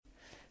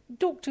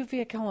Dr.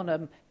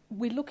 Vivekanam,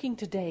 we're looking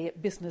today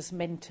at business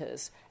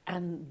mentors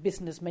and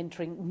business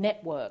mentoring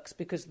networks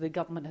because the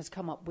government has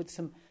come up with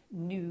some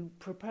new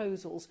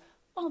proposals.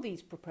 Are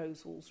these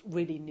proposals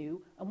really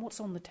new, and what's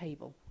on the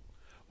table?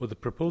 Well, the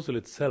proposal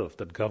itself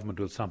that government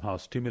will somehow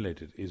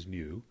stimulate it is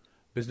new.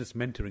 Business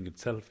mentoring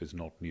itself is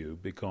not new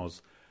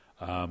because,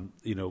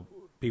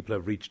 people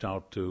have reached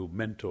out to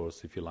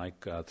mentors, if you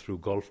like, through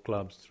golf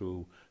clubs,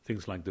 through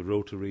things like the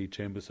Rotary,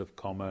 Chambers of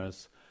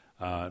Commerce,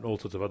 and all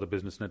sorts of other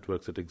business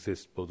networks that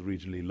exist both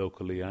regionally,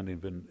 locally, and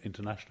even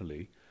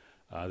internationally.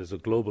 There's a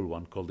global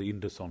one called the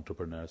Indus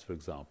Entrepreneurs, for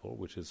example,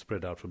 which is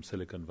spread out from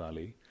Silicon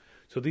Valley.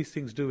 So these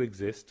things do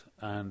exist,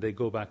 and they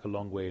go back a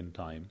long way in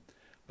time.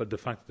 But the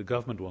fact that the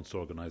government wants to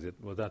organize it,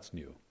 well, that's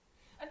new.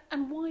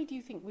 And why do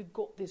you think we've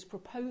got this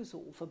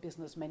proposal for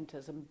business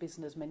mentors and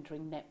business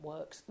mentoring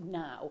networks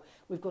now?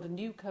 We've got a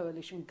new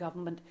coalition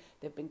government.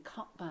 There have been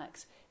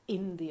cutbacks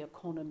in the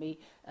economy.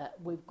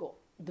 We've got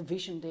the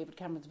vision, David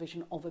Cameron's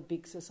vision of a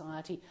big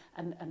society,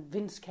 and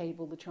Vince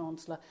Cable, the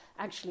Chancellor,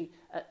 actually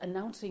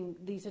announcing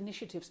these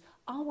initiatives.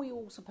 Are we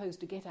all supposed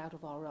to get out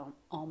of our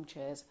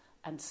armchairs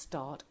and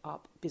start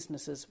up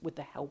businesses with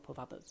the help of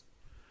others?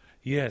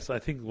 Yes, I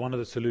think one of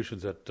the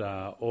solutions that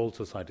all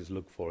societies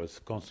look for is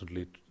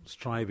constantly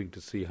striving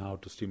to see how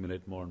to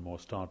stimulate more and more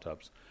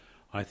startups.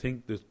 I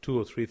think there's two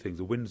or three things.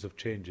 The winds of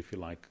change, if you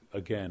like,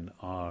 again,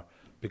 are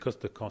because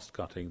of the cost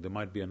cutting, there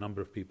might be a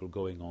number of people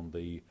going on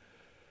the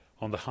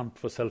hunt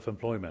for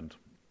self-employment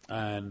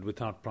and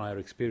without prior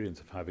experience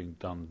of having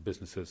done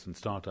businesses and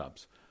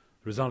startups.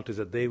 The result is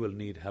that they will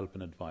need help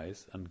and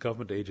advice, and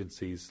government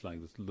agencies like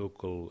the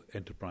local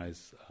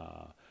enterprise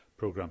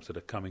programs that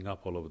are coming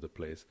up all over the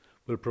place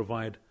will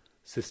provide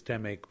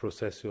systemic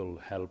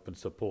processual help and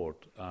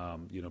support,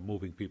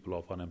 moving people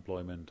off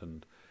unemployment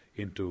and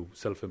into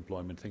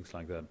self-employment, things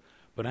like that.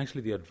 But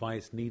actually the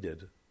advice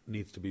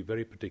needs to be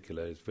very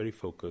particular, it's very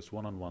focused,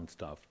 one-on-one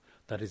stuff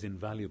that is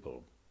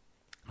invaluable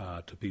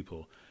to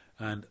people.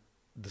 And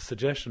the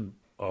suggestion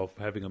of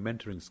having a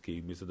mentoring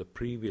scheme is that the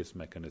previous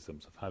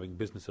mechanisms of having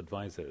business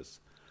advisors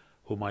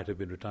who might have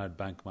been retired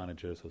bank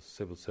managers or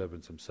civil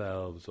servants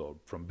themselves or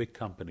from big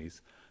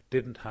companies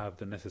didn't have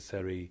the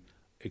necessary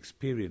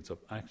experience of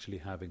actually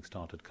having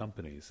started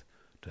companies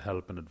to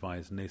help and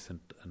advise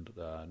nascent and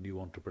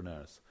new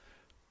entrepreneurs.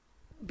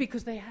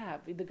 Because they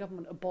have. The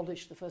government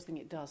abolished, the first thing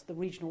it does, the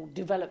regional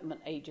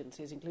development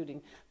agencies,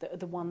 including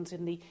the ones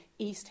in the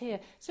east here.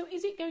 So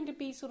is it going to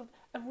be sort of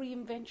a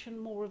reinvention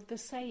more of the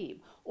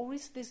same? Or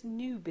is this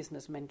new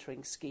business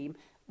mentoring scheme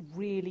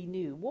really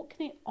new? What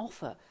can it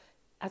offer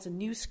as a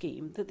new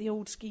scheme that the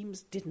old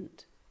schemes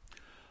didn't?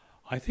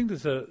 I think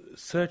there's a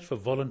search for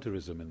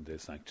voluntarism in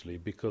this, actually,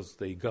 because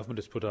the government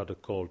has put out a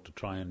call to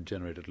try and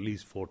generate at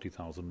least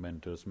 40,000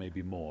 mentors,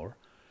 maybe more,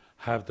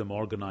 have them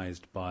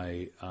organized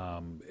by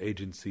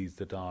agencies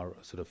that are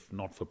sort of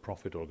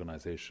not-for-profit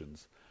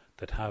organizations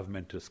that have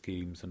mentor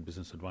schemes and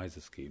business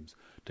advisor schemes,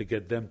 to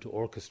get them to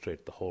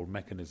orchestrate the whole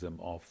mechanism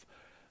of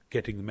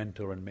getting the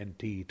mentor and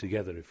mentee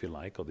together, if you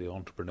like, or the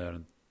entrepreneur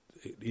and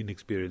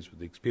inexperienced with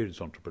the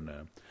experienced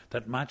entrepreneur.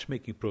 That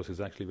matchmaking process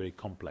is actually very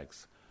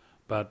complex.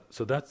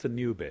 So that's the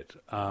new bit.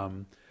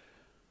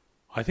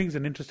 I think it's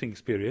an interesting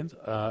experiment,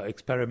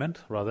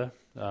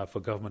 for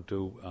government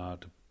to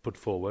put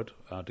forward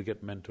to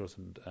get mentors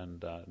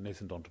and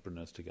nascent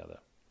entrepreneurs together.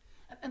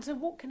 And so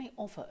what can it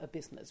offer a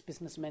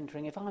business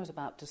mentoring? If I was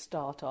about to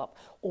start up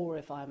or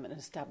if I'm an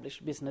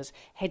established business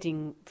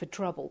heading for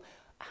trouble,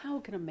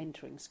 how can a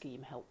mentoring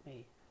scheme help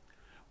me?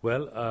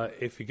 Well,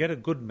 if you get a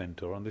good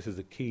mentor, and this is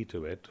the key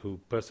to it,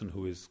 person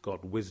who has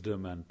got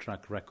wisdom and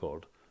track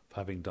record of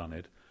having done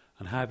it,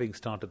 and having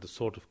started the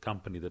sort of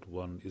company that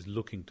one is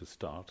looking to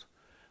start,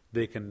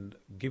 they can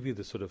give you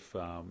the sort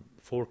of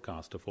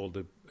forecast of all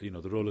the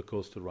roller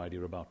coaster ride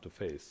you're about to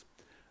face.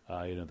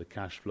 The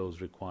cash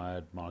flows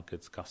required,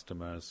 markets,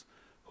 customers,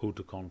 who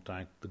to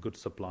contact, the good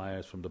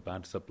suppliers from the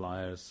bad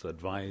suppliers,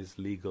 advice,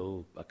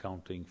 legal,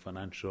 accounting,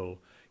 financial,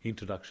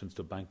 introductions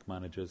to bank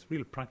managers,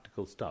 real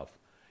practical stuff.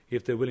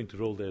 If they're willing to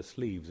roll their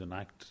sleeves and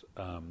act,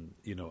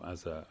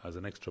 as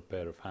an extra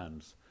pair of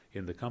hands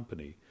in the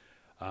company,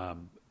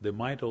 they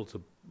might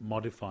also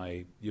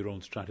modify your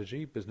own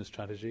strategy, business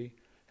strategy,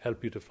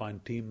 help you to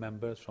find team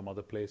members from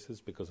other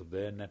places because of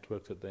their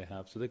networks that they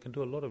have. So they can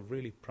do a lot of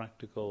really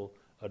practical,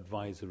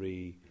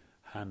 advisory,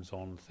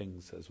 hands-on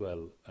things as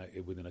well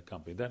within a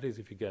company. That is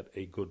if you get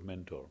a good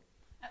mentor.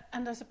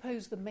 And I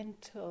suppose the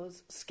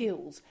mentor's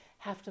skills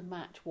have to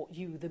match what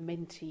you, the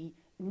mentee,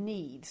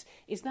 needs.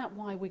 Is that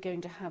why we're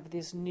going to have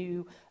this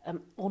new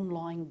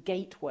online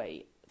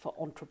gateway for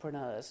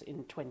entrepreneurs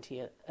in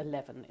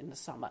 2011 in the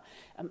summer?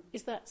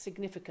 Is that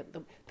significant,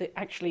 that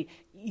actually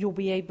you'll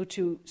be able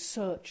to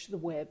search the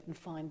web and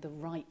find the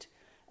right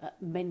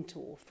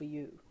mentor for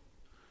you?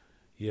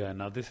 Yeah,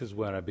 now this is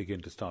where I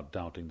begin to start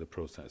doubting the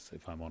process,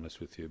 if I'm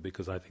honest with you,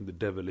 because I think the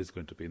devil is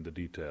going to be in the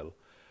detail.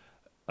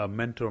 A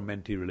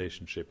mentor-mentee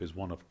relationship is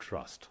one of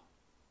trust,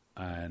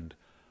 and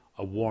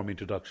a warm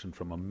introduction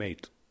from a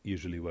mate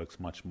usually works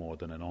much more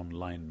than an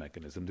online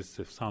mechanism. This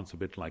sounds a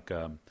bit like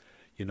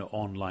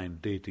online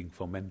dating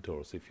for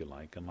mentors, if you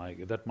like. And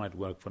that might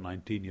work for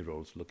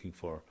 19-year-olds looking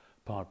for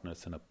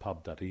partners in a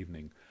pub that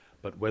evening.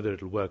 But whether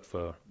it'll work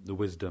for the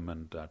wisdom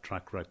and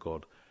track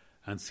record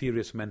and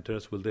serious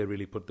mentors, will they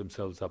really put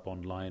themselves up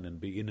online and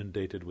be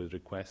inundated with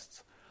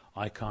requests?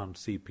 I can't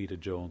see Peter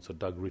Jones or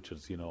Doug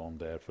Richards, on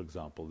there, for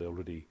example. They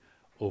already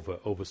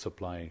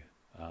oversupply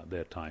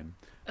their time.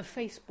 A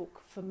Facebook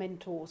for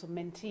mentors and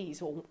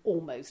mentees,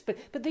 almost.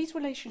 But these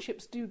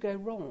relationships do go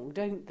wrong,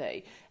 don't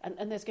they?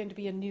 And there's going to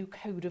be a new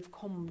code of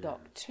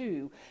conduct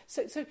too.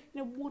 So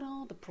what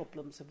are the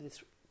problems of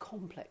this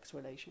complex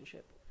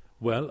relationship?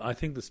 Well, I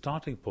think the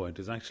starting point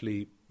is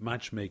actually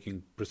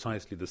matchmaking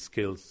precisely the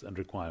skills and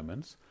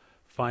requirements,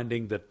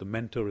 finding that the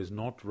mentor is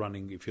not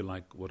running, if you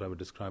like, what I would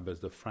describe as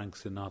the Frank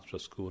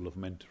Sinatra school of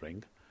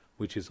mentoring,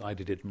 which is I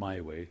did it my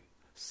way,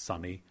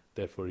 Sonny,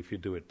 therefore if you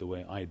do it the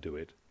way I do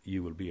it,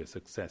 you will be a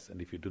success, and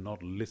if you do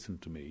not listen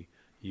to me,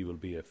 you will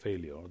be a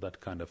failure. That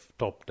kind of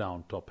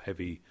top-down,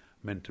 top-heavy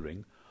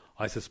mentoring.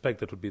 I suspect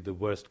that would be the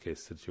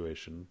worst-case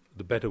situation.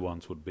 The better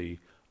ones would be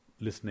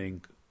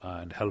listening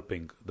and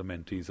helping the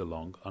mentees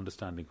along,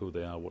 understanding who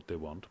they are, what they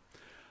want.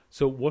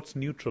 So what's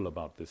neutral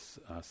about this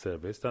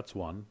service? That's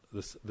one.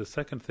 The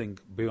second thing,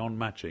 beyond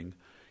matching,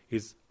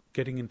 is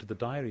getting into the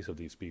diaries of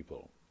these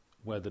people,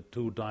 where the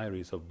two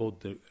diaries of both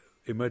the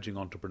emerging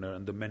entrepreneur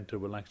and the mentor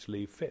will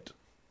actually fit.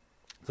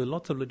 So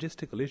lots of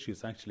logistical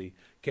issues actually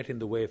get in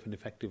the way of an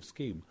effective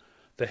scheme.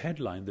 The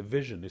headline, the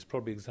vision, is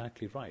probably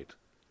exactly right,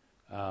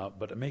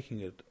 but making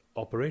it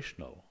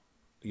operational,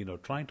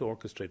 trying to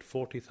orchestrate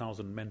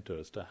 40,000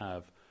 mentors to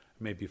have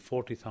maybe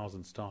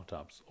 40,000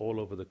 startups all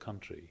over the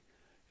country.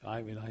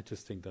 I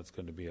just think that's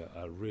going to be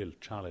a real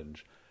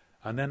challenge.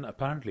 And then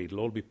apparently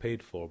it'll all be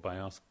paid for by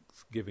us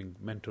giving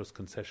mentors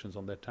concessions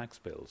on their tax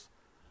bills.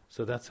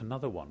 So that's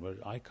another one where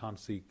I can't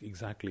see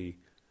exactly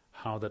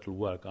how that will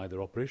work, either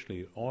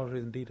operationally or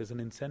indeed as an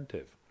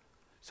incentive.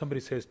 Somebody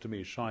says to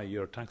me, Shai,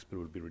 your tax bill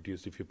will be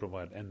reduced if you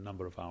provide N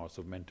number of hours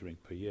of mentoring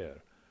per year.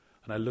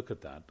 And I look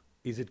at that.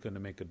 Is it going to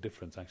make a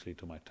difference actually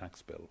to my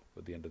tax bill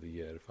at the end of the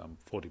year if I'm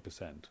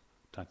 40%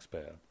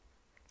 taxpayer,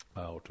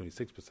 or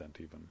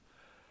 26% even,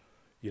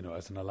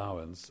 as an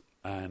allowance?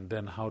 And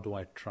then how do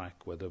I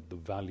track whether the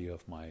value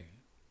of my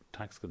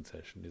tax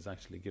concession is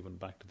actually given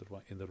back to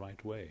in the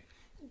right way?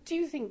 Do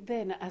you think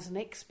then, as an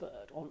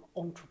expert on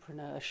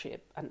entrepreneurship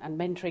and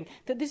mentoring,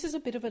 that this is a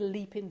bit of a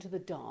leap into the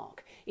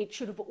dark? It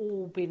should have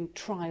all been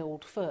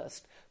trialled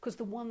first, because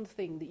the one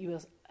thing that you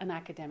as an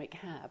academic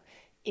have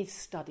is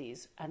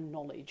studies and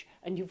knowledge,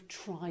 and you've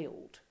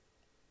trialled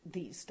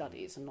these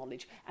studies and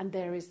knowledge, and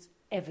there is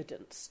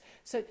evidence.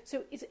 So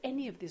is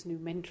any of this new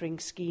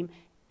mentoring scheme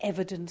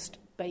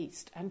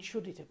evidence-based, and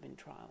should it have been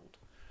trialled?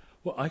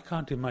 Well, I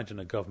can't imagine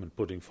a government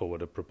putting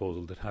forward a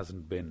proposal that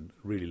hasn't been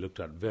really looked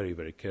at very,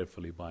 very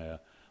carefully by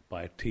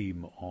a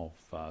team of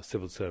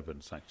civil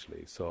servants,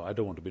 actually. So I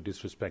don't want to be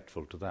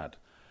disrespectful to that.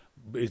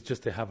 It's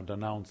just they haven't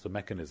announced the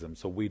mechanism,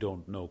 so we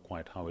don't know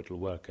quite how it will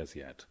work as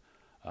yet.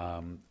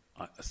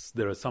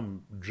 There are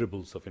some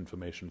dribbles of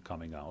information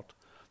coming out.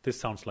 This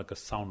sounds like a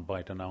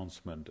soundbite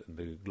announcement in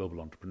the Global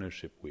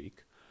Entrepreneurship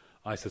Week.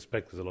 I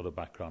suspect there's a lot of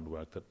background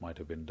work that might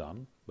have been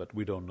done, but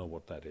we don't know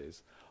what that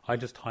is. I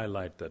just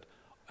highlight that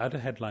at a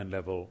headline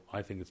level,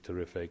 I think it's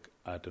terrific.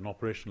 At an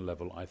operational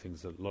level, I think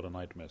there's a lot of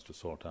nightmares to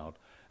sort out.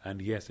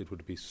 And yes, it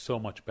would be so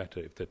much better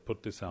if they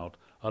put this out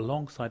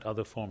alongside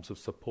other forms of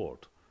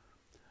support.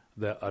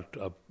 There are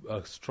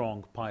a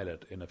strong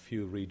pilot in a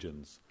few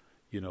regions,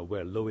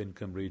 where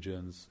low-income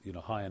regions,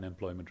 high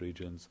unemployment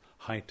regions,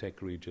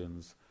 high-tech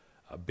regions,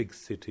 big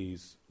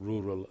cities,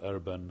 rural,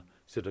 urban,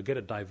 so to get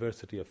a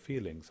diversity of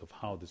feelings of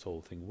how this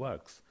whole thing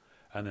works,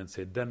 and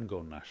then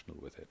go national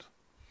with it.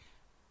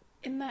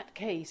 In that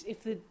case,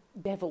 if the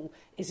devil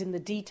is in the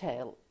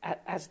detail,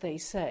 as they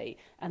say,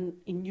 and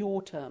in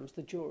your terms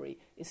the jury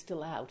is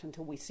still out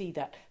until we see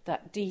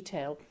that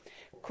detail,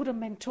 could a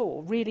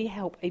mentor really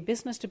help a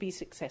business to be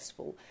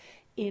successful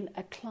in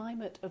a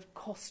climate of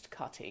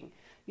cost-cutting,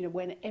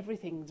 when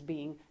everything's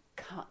being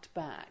cut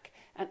back?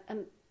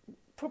 And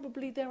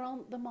probably there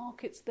aren't the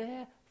markets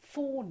there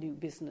for new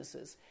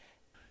businesses.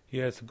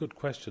 Yeah, it's a good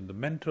question. The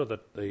mentor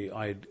that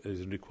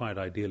is required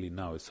ideally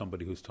now is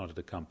somebody who started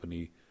a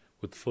company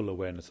with full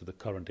awareness of the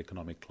current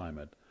economic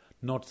climate,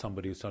 not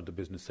somebody who started a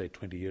business, say,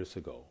 20 years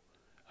ago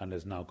and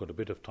has now got a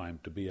bit of time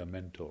to be a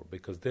mentor,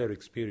 because their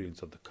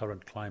experience of the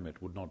current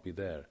climate would not be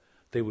there.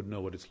 They would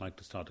know what it's like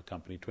to start a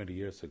company 20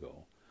 years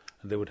ago,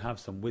 and they would have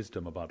some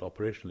wisdom about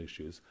operational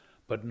issues,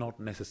 but not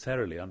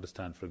necessarily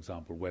understand, for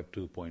example, Web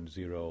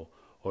 2.0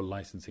 or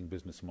licensing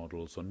business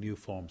models or new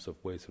forms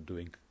of ways of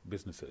doing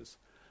businesses.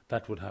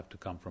 That would have to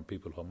come from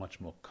people who are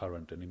much more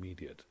current and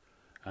immediate.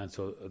 And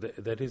so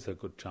that is a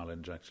good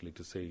challenge, actually,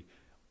 to say,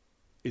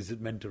 is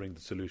it mentoring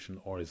the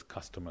solution, or is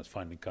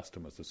finding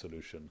customers the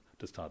solution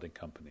to starting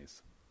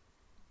companies?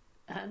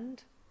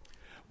 And?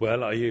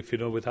 Well, if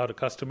without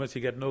customers,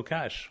 you get no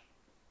cash.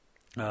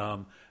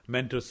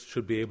 Mentors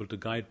should be able to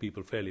guide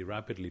people fairly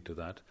rapidly to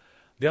that.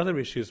 The other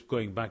issue is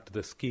going back to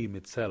the scheme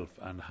itself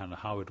and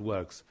how it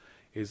works.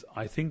 is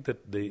I think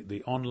that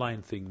the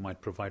online thing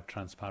might provide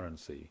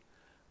transparency,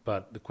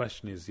 but the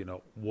question is,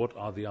 what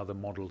are the other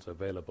models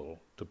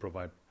available to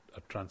provide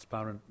a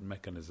transparent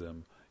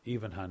mechanism,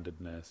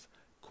 even-handedness,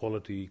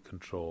 quality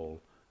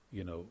control,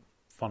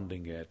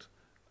 funding it,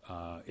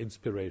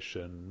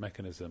 inspiration,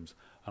 mechanisms.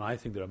 And I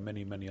think there are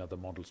many, many other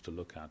models to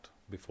look at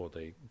before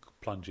they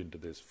plunge into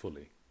this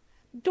fully.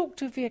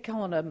 Dr.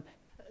 Vivekanam,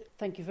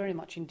 thank you very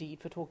much indeed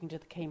for talking to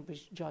the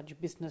Cambridge Judge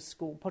Business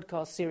School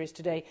podcast series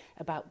today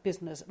about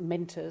business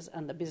mentors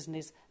and the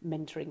Business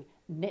Mentoring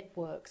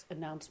Networks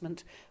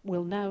announcement.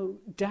 We'll no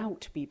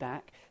doubt be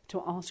back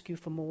to ask you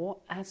for more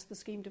as the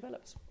scheme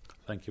develops.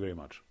 Thank you very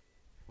much.